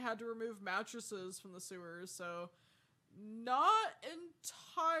occasionally had to remove mattresses from the sewers, so not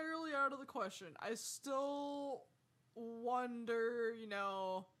entirely out of the question. I still wonder,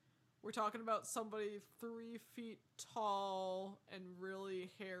 we're talking about somebody 3 feet tall and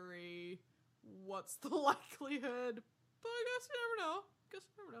really hairy. What's the likelihood? But I guess you never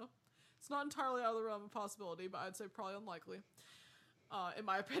know. It's not entirely out of the realm of possibility, but I'd say probably unlikely. In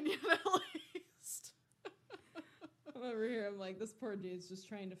my opinion, at least. I'm over here, I'm like, this poor dude's just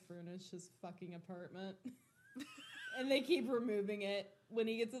trying to furnish his fucking apartment. And they keep removing it. When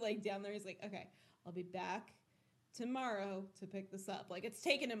he gets it, like, down there, he's like, okay, I'll be back tomorrow to pick this up. Like, it's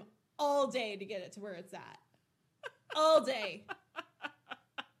taken him all day to get it to where it's at. All day.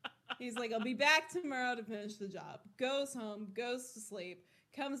 He's like, I'll be back tomorrow to finish the job. Goes home, goes to sleep,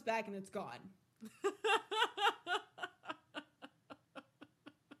 comes back, and it's gone.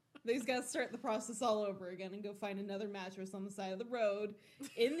 He's got to start the process all over again and go find another mattress on the side of the road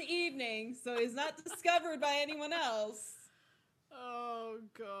in the evening so he's not discovered by anyone else. Oh,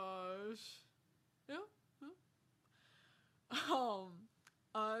 gosh. Yeah.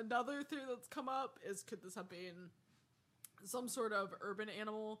 Another theory that's come up is, could this have been some sort of urban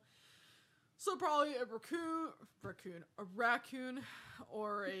animal? So probably a raccoon,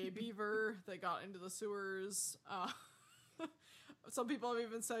 or a beaver that got into the sewers. Some people have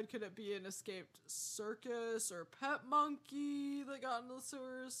even said, could it be an escaped circus or pet monkey that got into the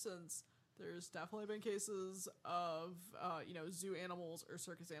sewers, since there's definitely been cases of, zoo animals or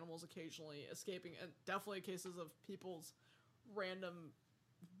circus animals occasionally escaping, and definitely cases of people's random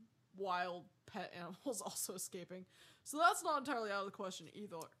wild pet animals also escaping. So that's not entirely out of the question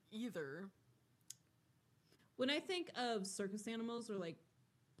either. When I think of circus animals or, like,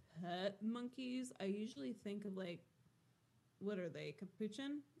 pet monkeys, I usually think of, like, what are they,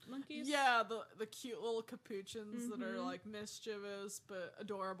 capuchin monkeys? Yeah, the cute little capuchins that are, like, mischievous but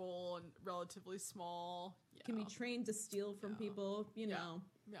adorable and relatively small. Yeah. Can be trained to steal from people, you know.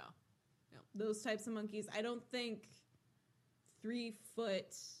 Yeah. Those types of monkeys. I don't think 3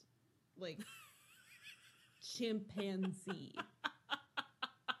 foot, like, chimpanzee.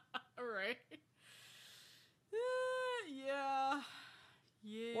 Right. Yeah.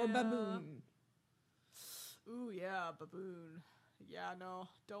 Or baboon. Ooh, yeah, baboon. Yeah, no,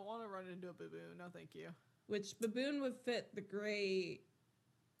 don't want to run into a baboon. No, thank you. Which baboon would fit the gray.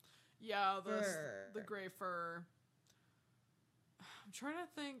 Yeah, fur. the gray fur. I'm trying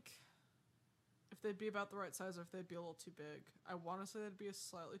to think if they'd be about the right size or if they'd be a little too big. I want to say they'd be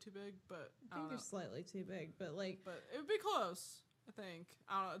slightly too big, but I think they're slightly too big, but like. But it would be close, I think.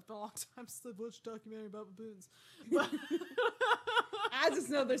 I don't know. It's been a long time since I've watched a documentary about baboons. But I just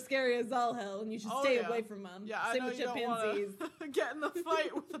know they're scary as all hell, and you should stay away from them. Yeah, Same I know with you chimpanzees. don't wanna get in the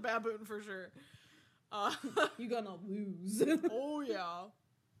fight with the baboon for sure. You're gonna lose. Oh yeah.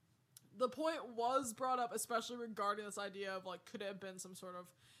 The point was brought up, especially regarding this idea of, like, could it have been some sort of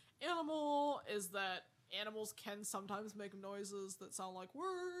animal, is that animals can sometimes make noises that sound like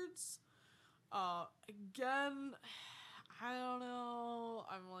words. Again, I don't know.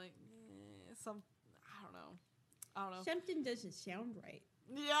 I'm like, I don't know. Something doesn't sound right.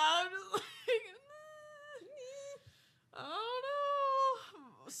 Yeah, I'm just like, I don't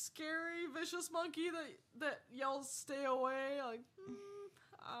know. scary, vicious monkey that yells "stay away." Like,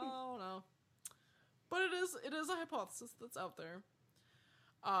 I don't know, but it is a hypothesis that's out there.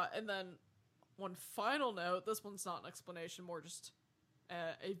 And then one final note. This one's not an explanation, more just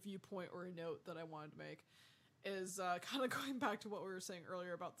a viewpoint or a note that I wanted to make. Is kind of going back to what we were saying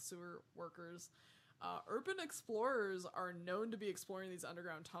earlier about the sewer workers. Urban explorers are known to be exploring these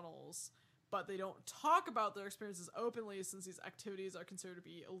underground tunnels, but they don't talk about their experiences openly since these activities are considered to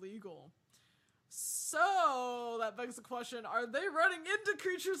be illegal. So that begs the question, are they running into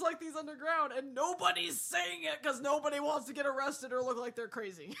creatures like these underground and nobody's saying it because nobody wants to get arrested or look like they're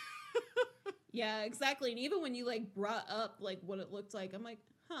crazy? Yeah, exactly. And even when you like brought up like what it looked like, I'm like,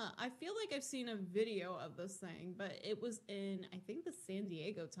 I feel like I've seen a video of this thing, but it was in, I think, the San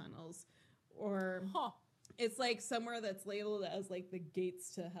Diego tunnels, or it's like somewhere that's labeled as like the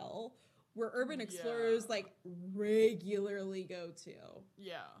gates to hell, where urban explorers like regularly go to.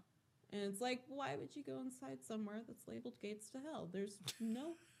 Yeah. And it's like, why would you go inside somewhere that's labeled gates to hell? There's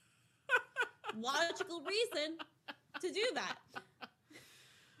no logical reason to do that.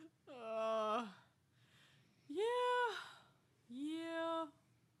 Yeah.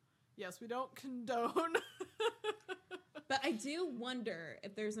 Yes, we don't condone. But I do wonder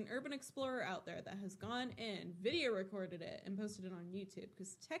if there's an urban explorer out there that has gone in, video recorded it, and posted it on YouTube.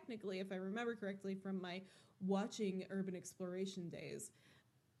 Because technically, if I remember correctly from my watching urban exploration days,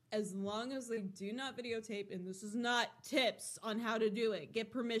 as long as they do not videotape, and this is not tips on how to do it,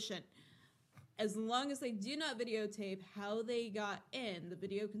 get permission. As long as they do not videotape how they got in, the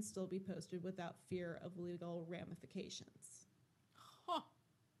video can still be posted without fear of legal ramifications. Huh.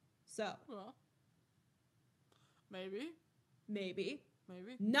 So. Well. Maybe.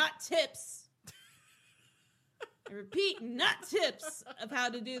 Not tips. I repeat, not tips of how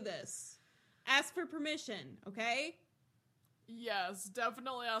to do this. Ask for permission, okay? Yes,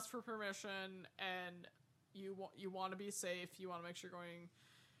 definitely ask for permission, and you want to be safe. You want to make sure you're going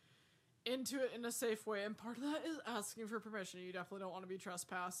into it in a safe way, and part of that is asking for permission. You definitely don't want to be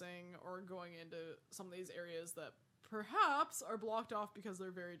trespassing or going into some of these areas that perhaps are blocked off because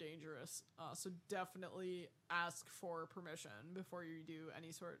they're very dangerous. So definitely ask for permission before you do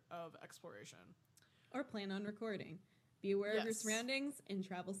any sort of exploration. Or plan on recording. Be aware of your surroundings and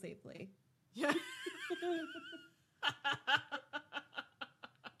travel safely. Yeah.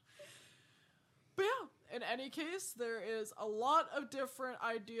 But yeah, in any case, there is a lot of different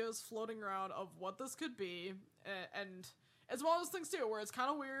ideas floating around of what this could be, and it's one of those things too where it's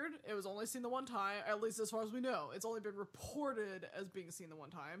kind of weird. It was only seen the one time, at least as far as we know. It's only been reported as being seen the one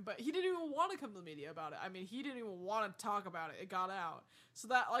time, but he didn't even want to come to the media about it. I mean, he didn't even want to talk about it. It got out. So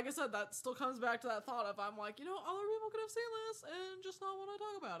that, like I said, that still comes back to that thought of, I'm like, other people could have seen this and just not want to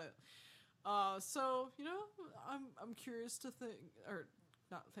talk about it. So, I'm curious to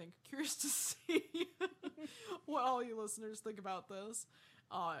curious to see what all you listeners think about this.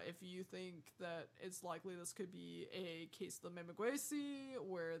 If you think that it's likely this could be a case of the Mimigwesi,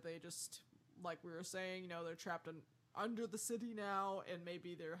 where they just, like we were saying, they're trapped under the city now, and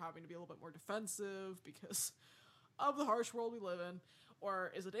maybe they're having to be a little bit more defensive because of the harsh world we live in.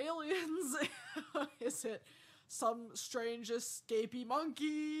 Or is it aliens? Is it some strange escapee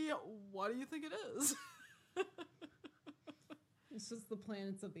monkey? What do you think it is? It's just the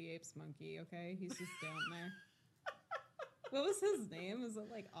Planets of the Apes monkey, okay? He's just down there. What was his name? Is it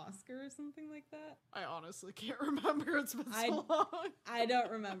like Oscar or something like that? I honestly can't remember. It's been so long. I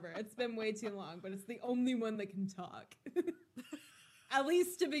don't remember. It's been way too long, but it's the only one that can talk. At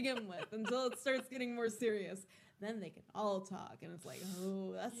least to begin with, until it starts getting more serious. Then they can all talk, and it's like,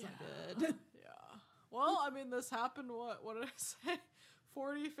 oh, that's not good. Yeah. Well, I mean, this happened, what did I say?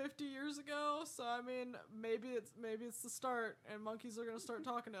 40, 50 years ago? So, I mean, maybe it's the start, and monkeys are going to start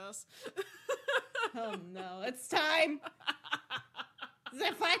talking to us. Oh, no. It's time!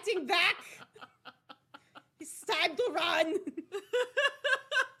 They're fighting back! It's time to run!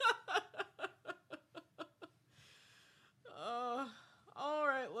 All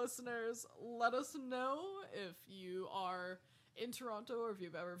right, listeners, let us know if you are in Toronto or if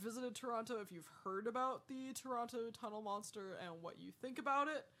you've ever visited Toronto, if you've heard about the Toronto Tunnel Monster and what you think about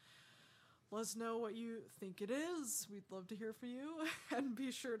it. Let us know what you think it is. We'd love to hear from you, and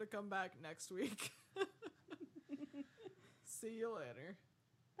be sure to come back next week. See you later.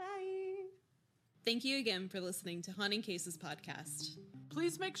 Bye. Thank you again for listening to Haunting Cases Podcast.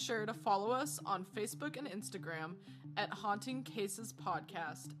 Please make sure to follow us on Facebook and Instagram at Haunting Cases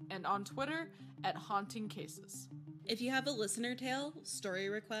Podcast, and on Twitter at Haunting Cases. If you have a listener tale, story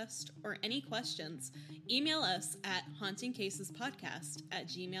request, or any questions, email us at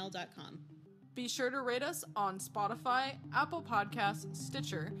hauntingcasespodcast@gmail.com. Be sure to rate us on Spotify, Apple Podcasts,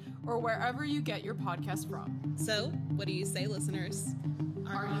 Stitcher, or wherever you get your podcast from. So, what do you say, listeners?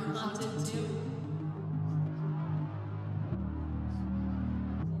 Are you haunted too?